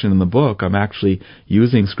introduction in the book, I'm actually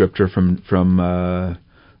using scripture from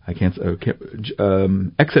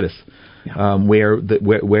Exodus, where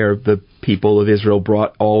the people of Israel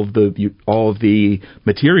brought all of the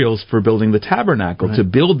materials for building the tabernacle to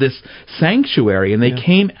build this sanctuary, and they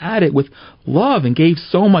came at it with love and gave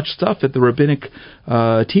so much stuff that the rabbinic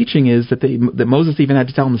teaching is that Moses even had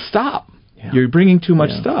to tell them to stop. Yeah. You're bringing too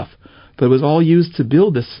much stuff, but it was all used to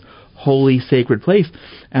build this holy, sacred place,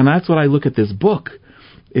 and that's what I look at this book.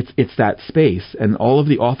 It's that space, and all of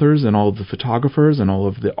the authors and all of the photographers and all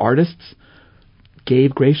of the artists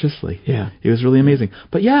gave graciously. Yeah, it was really amazing.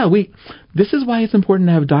 But this is why it's important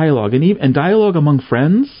to have dialogue, and dialogue among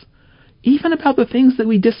friends, even about the things that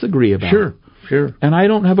we disagree about. Sure. And I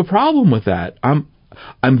don't have a problem with that. I'm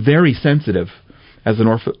very sensitive as an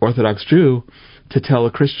Orthodox Jew to tell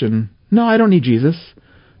a Christian, no, I don't need Jesus.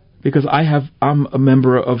 Because I'm a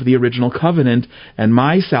member of the original covenant, and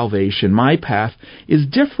my salvation, my path, is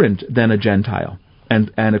different than a Gentile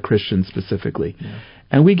and a Christian specifically. Yeah.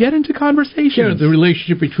 And we get into conversations. Yeah, the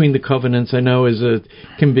relationship between the covenants, I know,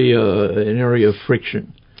 can be an area of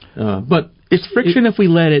friction. But it's friction if we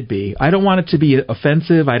let it be. I don't want it to be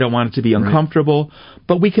offensive. I don't want it to be uncomfortable. Right.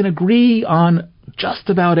 But we can agree on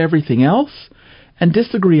just about everything else and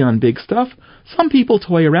disagree on big stuff. Some people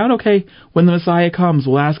toy around. Okay, when the Messiah comes,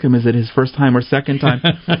 we'll ask him, is it his first time or second time?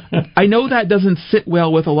 I know that doesn't sit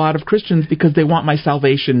well with a lot of Christians because they want my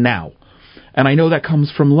salvation now. And I know that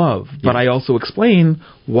comes from love. But I also explain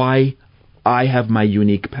why I have my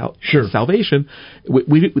unique salvation.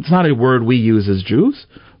 It's not a word we use as Jews,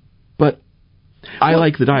 but I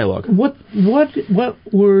like the dialogue. What word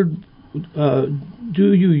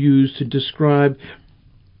do you use to describe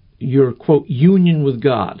your, quote, union with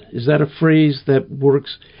God? Is that a phrase that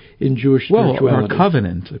works in Jewish spirituality? Well, our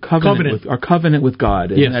covenant with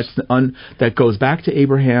God. And that goes back to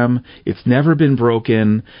Abraham. It's never been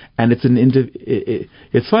broken. And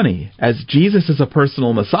it's funny. As Jesus is a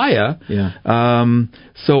personal Messiah,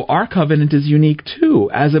 so our covenant is unique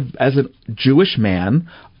too. As a Jewish man,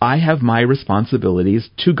 I have my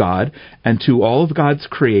responsibilities to God and to all of God's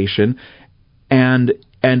creation, and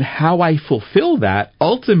how I fulfill that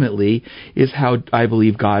ultimately is how I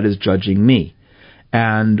believe God is judging me.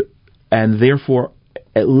 And therefore,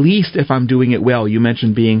 at least if I'm doing it well, you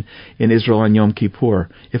mentioned being in Israel on Yom Kippur.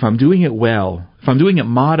 If I'm doing it well, if I'm doing it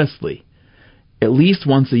modestly, at least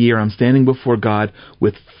once a year I'm standing before God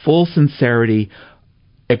with full sincerity,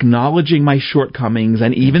 acknowledging my shortcomings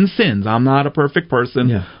and even sins. I'm not a perfect person.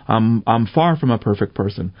 Yeah. I'm far from a perfect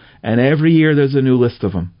person. And every year there's a new list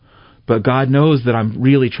of them. But God knows that I'm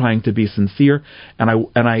really trying to be sincere, and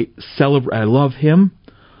I celebrate. I love Him.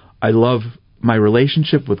 I love my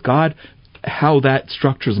relationship with God, how that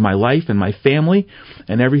structures my life and my family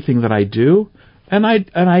and everything that I do. And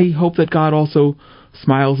I hope that God also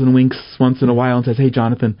smiles and winks once in a while and says, "Hey,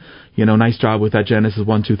 Jonathan, nice job with that Genesis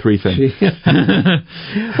 1, 2, 3 thing."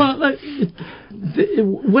 Well,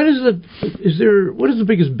 what is the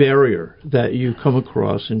biggest barrier that you come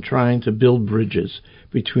across in trying to build bridges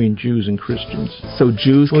between Jews and Christians? So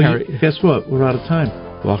Jews guess what? We're out of time.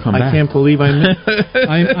 Welcome back. I can't believe I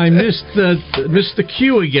missed the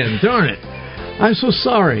cue again. Darn it! I'm so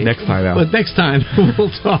sorry. Next time, Al. But next time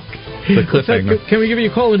we'll talk. The cliffhanger. Can we give you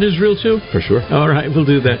a call in Israel too? For sure. All right, we'll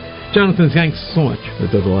do that. Jonathan, thanks so much.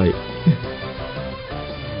 It's a delight.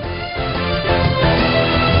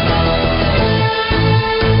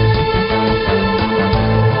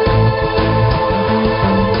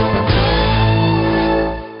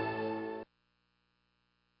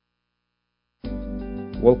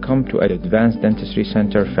 Welcome to Advanced Dentistry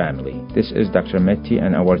Center family. This is Dr. Metti,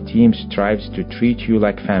 and our team strives to treat you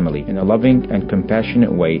like family in a loving and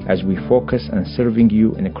compassionate way as we focus on serving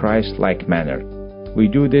you in a Christ-like manner. We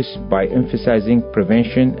do this by emphasizing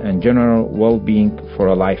prevention and general well-being for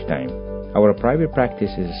a lifetime. Our private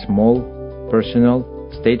practice is small, personal,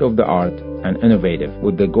 state-of-the-art, and innovative,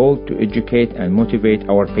 with the goal to educate and motivate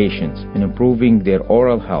our patients in improving their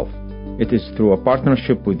oral health. It is through a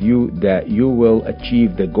partnership with you that you will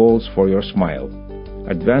achieve the goals for your smile.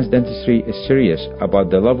 Advanced Dentistry is serious about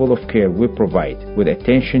the level of care we provide, with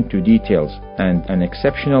attention to details and an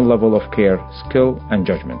exceptional level of care, skill, and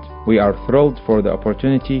judgment. We are thrilled for the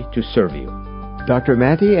opportunity to serve you. Dr.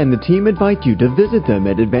 Matty and the team invite you to visit them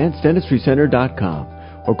at advanceddentistrycenter.com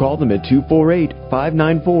or call them at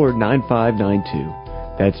 248-594-9592.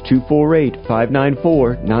 That's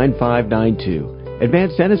 248-594-9592.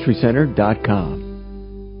 AdvancedDentistryCenter.com.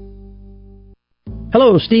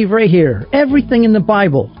 Hello, Steve Ray here. Everything in the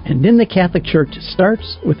Bible and in the Catholic Church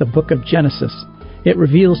starts with the book of Genesis. It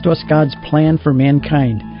reveals to us God's plan for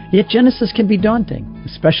mankind. Yet Genesis can be daunting,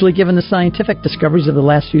 especially given the scientific discoveries of the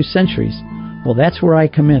last few centuries. Well, that's where I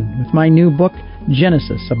come in with my new book,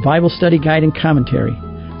 Genesis, a Bible study guide and commentary.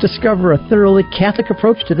 Discover a thoroughly Catholic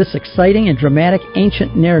approach to this exciting and dramatic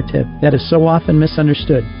ancient narrative that is so often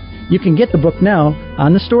misunderstood. You can get the book now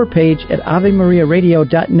on the store page at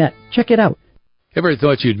AveMariaRadio.net. Check it out. Ever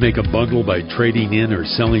thought you'd make a bundle by trading in or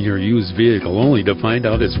selling your used vehicle only to find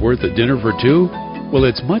out it's worth a dinner for two? Well,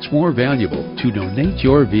 it's much more valuable to donate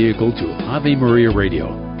your vehicle to Ave Maria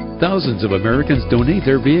Radio. Thousands of Americans donate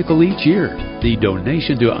their vehicle each year. The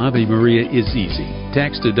donation to Ave Maria is easy,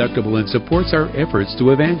 tax-deductible, and supports our efforts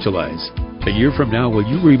to evangelize. A year from now, will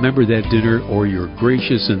you remember that dinner or your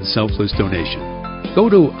gracious and selfless donation? Go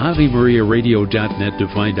to AveMariaRadio.net to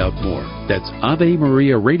find out more. That's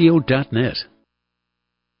AveMariaRadio.net.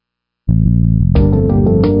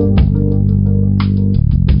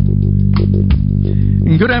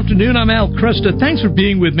 Good afternoon, I'm Al Kresta. Thanks for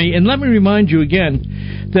being with me, and let me remind you again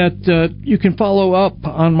that you can follow up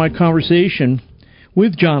on my conversation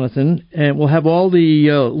with Jonathan, and we'll have all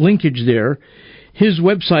the linkage there. His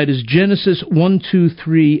website is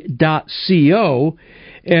genesis123.co,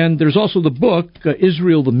 and there's also the book,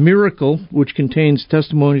 Israel the Miracle, which contains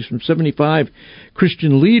testimonies from 75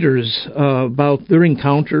 Christian leaders about their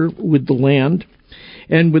encounter with the land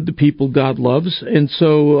and with the people God loves. And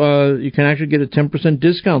so you can actually get a 10%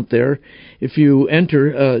 discount there if you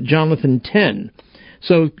enter Jonathan 10.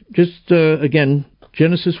 So just, again,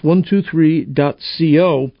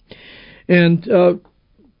 Genesis123.co. And let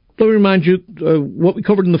me remind you, what we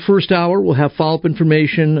covered in the first hour, we'll have follow-up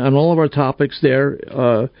information on all of our topics there.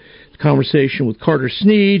 Conversation with Carter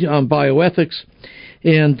Sneed on bioethics,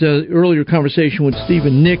 and earlier conversation with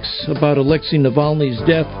Stephen Nix about Alexi Navalny's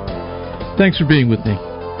death. Thanks for being with me.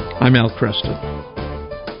 I'm Al Kresta.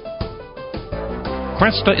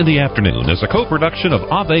 Kresta in the Afternoon is a co-production of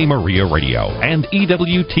Ave Maria Radio and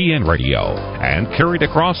EWTN Radio, and carried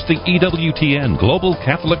across the EWTN Global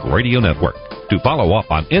Catholic Radio Network. To follow up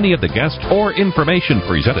on any of the guests or information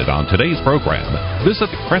presented on today's program, visit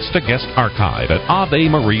the Kresta Guest Archive at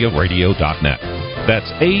AveMariaRadio.net. That's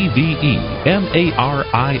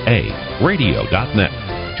AveMaria Radio.net.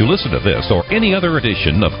 To listen to this or any other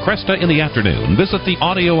edition of Kresta in the Afternoon, visit the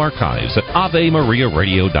audio archives at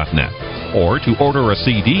AveMariaRadio.net. Or to order a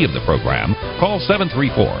CD of the program, call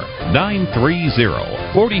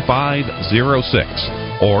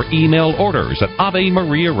 734-930-4506 or email orders at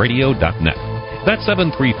AveMariaRadio.net. That's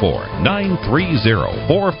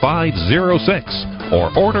 734-930-4506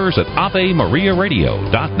 or orders at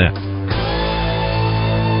AveMariaRadio.net.